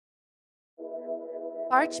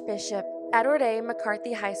Archbishop Edward A.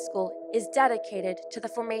 McCarthy High School is dedicated to the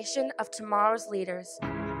formation of tomorrow's leaders.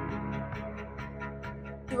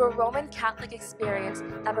 Through a Roman Catholic experience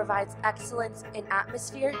that provides excellence in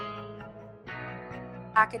atmosphere,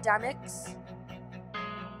 academics,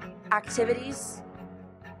 activities,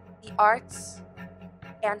 the arts,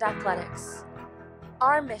 and athletics.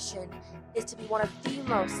 Our mission is to be one of the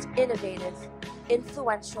most innovative,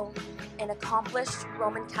 influential, and accomplished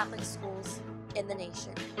Roman Catholic schools in the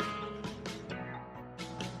nation.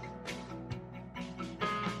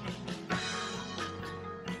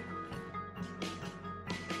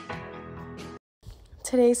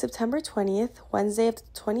 Today is September 20th, Wednesday of the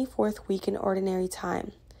 24th week in Ordinary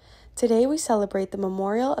Time. Today we celebrate the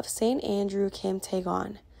memorial of St. Andrew Kim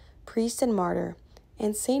Taegon, priest and martyr,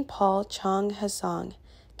 and St. Paul Chung Hasong,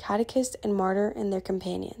 catechist and martyr, and their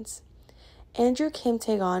companions. Andrew Kim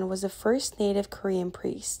Taegon was the first native Korean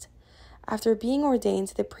priest. After being ordained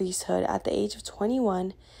to the priesthood at the age of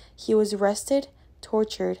 21, he was arrested,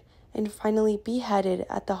 tortured, and finally beheaded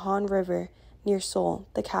at the Han River near Seoul,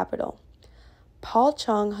 the capital. Paul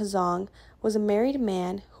Chung Hasong was a married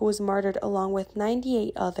man who was martyred along with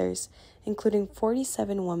 98 others, including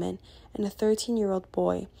 47 women and a 13-year-old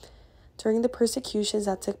boy, during the persecutions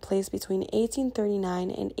that took place between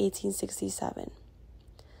 1839 and 1867.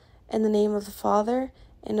 In the name of the Father,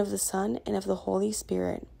 and of the Son, and of the Holy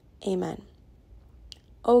Spirit. Amen.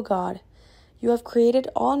 O God, you have created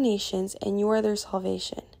all nations, and you are their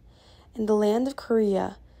salvation. In the land of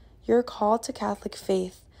Korea, your call to Catholic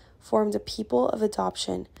faith formed a people of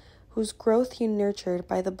adoption, whose growth you nurtured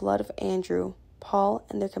by the blood of Andrew, Paul,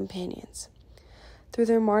 and their companions. Through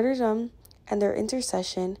their martyrdom and their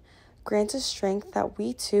intercession, grant us strength that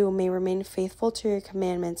we too may remain faithful to your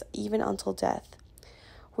commandments even until death.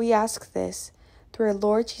 We ask this through our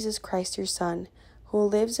Lord Jesus Christ, your Son, who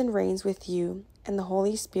lives and reigns with you and the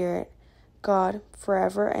Holy Spirit, God,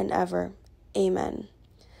 forever and ever. Amen.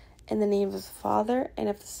 In the name of the Father, and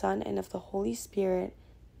of the Son, and of the Holy Spirit.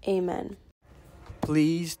 Amen.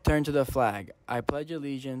 Please turn to the flag. I pledge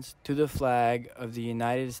allegiance to the flag of the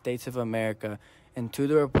United States of America and to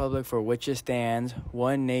the republic for which it stands,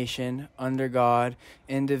 one nation, under God,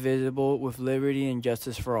 indivisible, with liberty and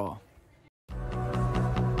justice for all.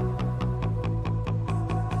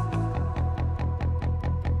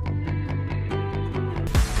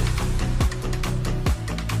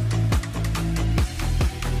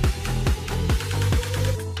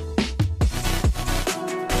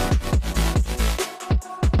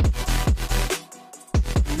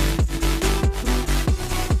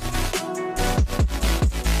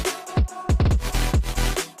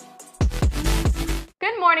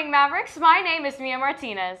 Good morning, Mavericks. My name is Mia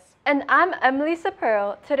Martinez. And I'm Emily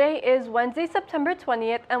Sapero. Today is Wednesday, September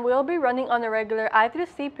 20th, and we'll be running on a regular I through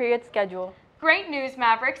C period schedule. Great news,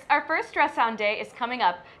 Mavericks. Our first Dress Down Day is coming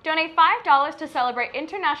up. Donate $5 to celebrate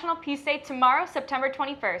International Peace Day tomorrow, September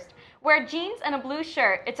 21st. Wear jeans and a blue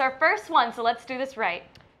shirt. It's our first one, so let's do this right.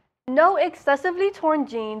 No excessively torn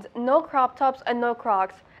jeans, no crop tops, and no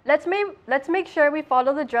Crocs. Let's make sure we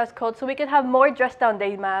follow the dress code so we can have more Dress Down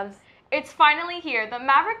Day, Mavs. It's finally here. The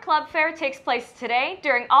Maverick Club Fair takes place today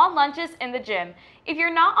during all lunches in the gym. If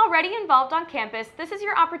you're not already involved on campus, this is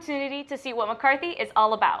your opportunity to see what McCarthy is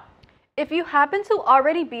all about. If you happen to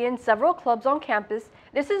already be in several clubs on campus,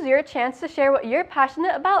 this is your chance to share what you're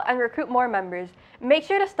passionate about and recruit more members. Make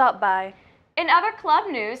sure to stop by. In other club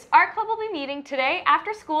news, our club will be meeting today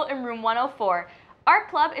after school in room 104. Art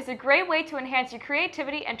Club is a great way to enhance your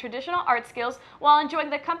creativity and traditional art skills while enjoying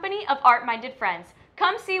the company of art-minded friends.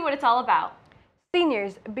 Come see what it's all about.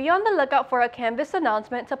 Seniors, be on the lookout for a Canvas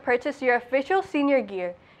announcement to purchase your official senior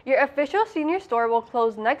gear. Your official senior store will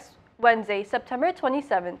close next Wednesday, September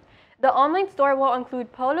 27th. The online store will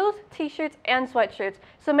include polos, t-shirts, and sweatshirts,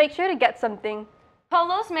 so make sure to get something.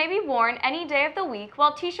 Polos may be worn any day of the week,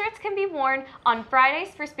 while t-shirts can be worn on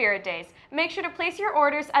Fridays for Spirit Days. Make sure to place your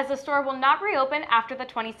orders as the store will not reopen after the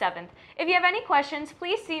 27th. If you have any questions,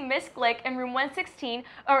 please see Miss Glick in room 116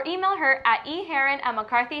 or email her at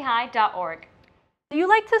eheron@mccarthyhigh.org. Do you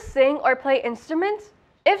like to sing or play instruments?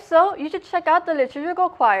 If so, you should check out the liturgical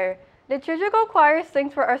choir. Liturgical choir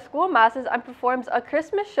sings for our school masses and performs a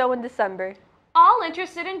Christmas show in December. All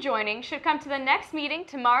interested in joining should come to the next meeting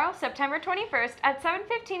tomorrow, September 21st at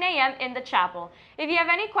 7:15 a.m. in the chapel. If you have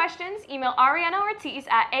any questions, email Ariana Ortiz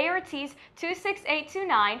at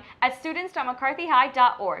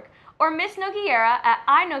aortiz26829@students.mccarthyhigh.org or Miss Noguera at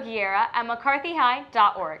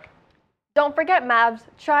inoguera@mccarthyhigh.org. Don't forget, Mavs,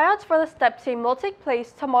 tryouts for the STEP team will take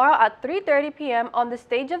place tomorrow at 3:30 p.m. on the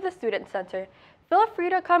stage of the Student Center. Feel free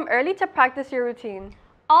to come early to practice your routine.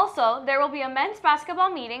 Also, there will be a men's basketball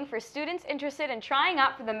meeting for students interested in trying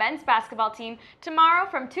out for the men's basketball team tomorrow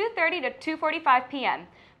from 2:30 to 2:45 p.m.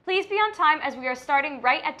 Please be on time as we are starting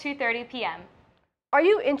right at 2:30 p.m. Are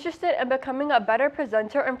you interested in becoming a better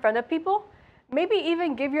presenter in front of people? Maybe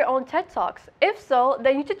even give your own TED Talks. If so,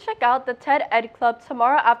 then you should check out the TED Ed Club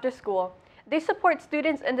tomorrow after school. They support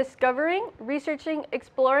students in discovering, researching,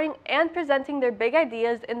 exploring, and presenting their big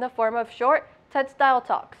ideas in the form of short, TED-style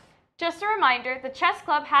talks. Just a reminder, the chess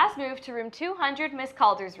club has moved to room 200, Miss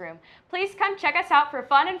Calder's room. Please come check us out for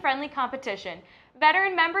fun and friendly competition.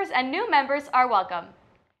 Veteran members and new members are welcome.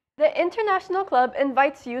 The International Club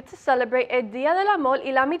invites you to celebrate El Día del Amor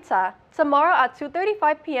y la Amistad tomorrow at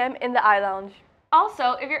 2:35 p.m. in the iLounge.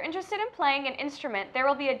 Also, if you're interested in playing an instrument, there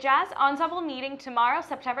will be a jazz ensemble meeting tomorrow,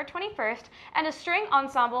 September 21st, and a string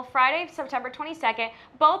ensemble Friday, September 22nd,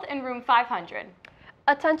 both in room 500.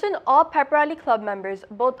 Attention all Pep Rally Club members,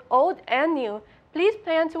 both old and new, please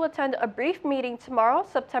plan to attend a brief meeting tomorrow,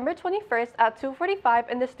 September 21st at 2:45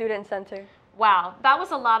 in the Student Center. Wow, that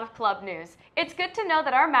was a lot of club news. It's good to know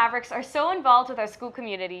that our Mavericks are so involved with our school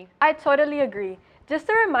community. I totally agree. Just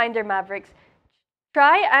a reminder, Mavericks,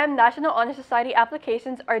 Tri-M National Honor Society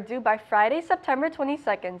applications are due by Friday, September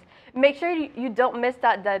 22nd. Make sure you don't miss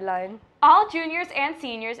that deadline. All juniors and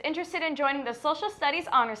seniors interested in joining the Social Studies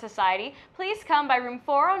Honor Society, please come by room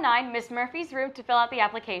 409, Miss Murphy's room, to fill out the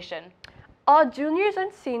application. All juniors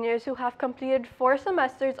and seniors who have completed 4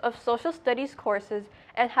 semesters of social studies courses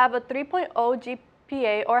and have a 3.0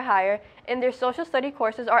 GPA or higher in their social study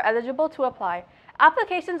courses are eligible to apply.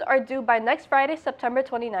 Applications are due by next Friday, September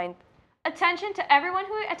 29th. Attention to everyone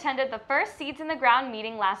who attended the first Seeds in the Ground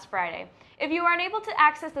meeting last Friday. If you are unable to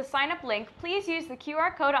access the sign-up link, please use the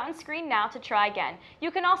QR code on screen now to try again.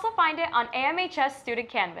 You can also find it on AMHS Student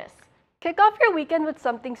Canvas. Kick off your weekend with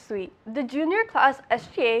something sweet. The junior class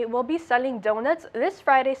SGA will be selling donuts this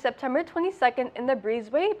Friday, September 22nd in the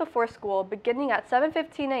breezeway before school, beginning at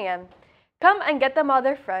 7:15 a.m. Come and get them while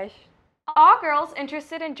they're fresh. All girls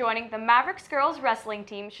interested in joining the Mavericks girls wrestling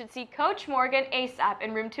team should see Coach Morgan ASAP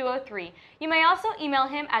in room 203. You may also email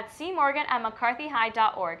him at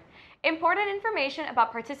cmorgan@mccarthyhigh.org. Important information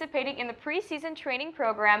about participating in the preseason training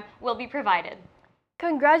program will be provided.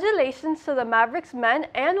 Congratulations to the Mavericks men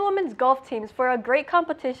and women's golf teams for a great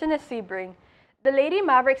competition at Sebring. The Lady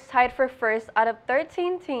Mavericks tied for first out of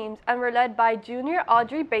 13 teams and were led by junior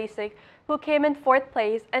Audrey Basic, who came in 4th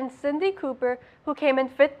place, and Cindy Cooper, who came in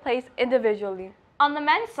 5th place individually. On the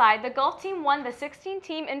men's side, the golf team won the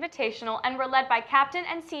 16-team invitational and were led by captain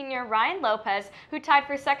and senior Ryan Lopez, who tied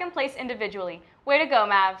for 2nd place individually. Way to go,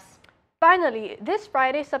 Mavs! Finally, this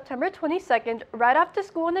Friday, September 22nd, right after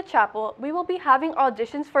school in the chapel, we will be having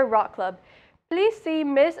auditions for Rock Club. Please see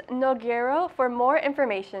Ms. Noguero for more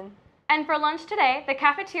information. And for lunch today, the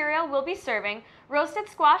cafeteria will be serving roasted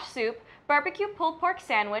squash soup, barbecue pulled pork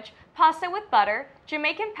sandwich, pasta with butter,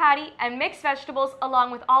 Jamaican patty, and mixed vegetables,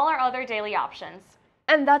 along with all our other daily options.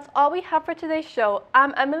 And that's all we have for today's show.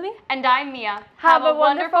 I'm Emily. And I'm Mia. Have a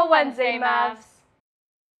wonderful Wednesday, Mavs.